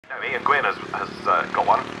Ian Gwynn has got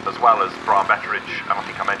one, as well as Brian Betteridge, and I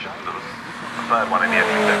think I mentioned there was a third one in the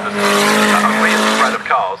end. There's a real spread of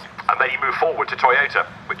cars, and then you move forward to Toyota,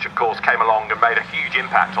 which of course came along and made a huge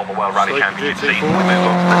impact on the World Rally Championship scene. We move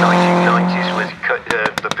on to the 1990s with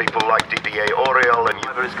the people like Didier Auriol, and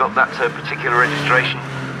whoever has got that particular registration.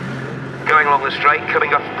 Going along the straight,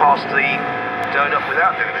 coming up past the donut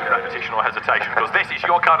without doing the repetition or hesitation, because this is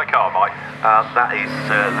your kind of car, Mike. That is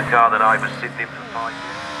the car that I was sitting in for 5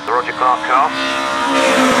 years. The Roger Clark car.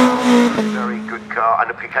 Very good car, and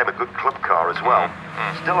it became a good club car as well.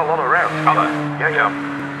 Still a lot around. Yeah.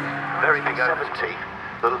 Very big 70.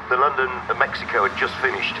 The London and Mexico had just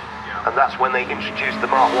finished, and that's when they introduced the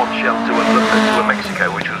Mark 1 shell to a Mexico,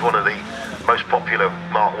 which was one of the most popular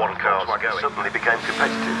Mark 1 cars. Suddenly became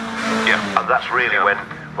competitive. Yeah. And that's really when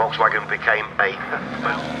Volkswagen became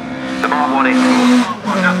the Mark 1 is.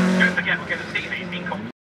 Don't forget, we're going to see the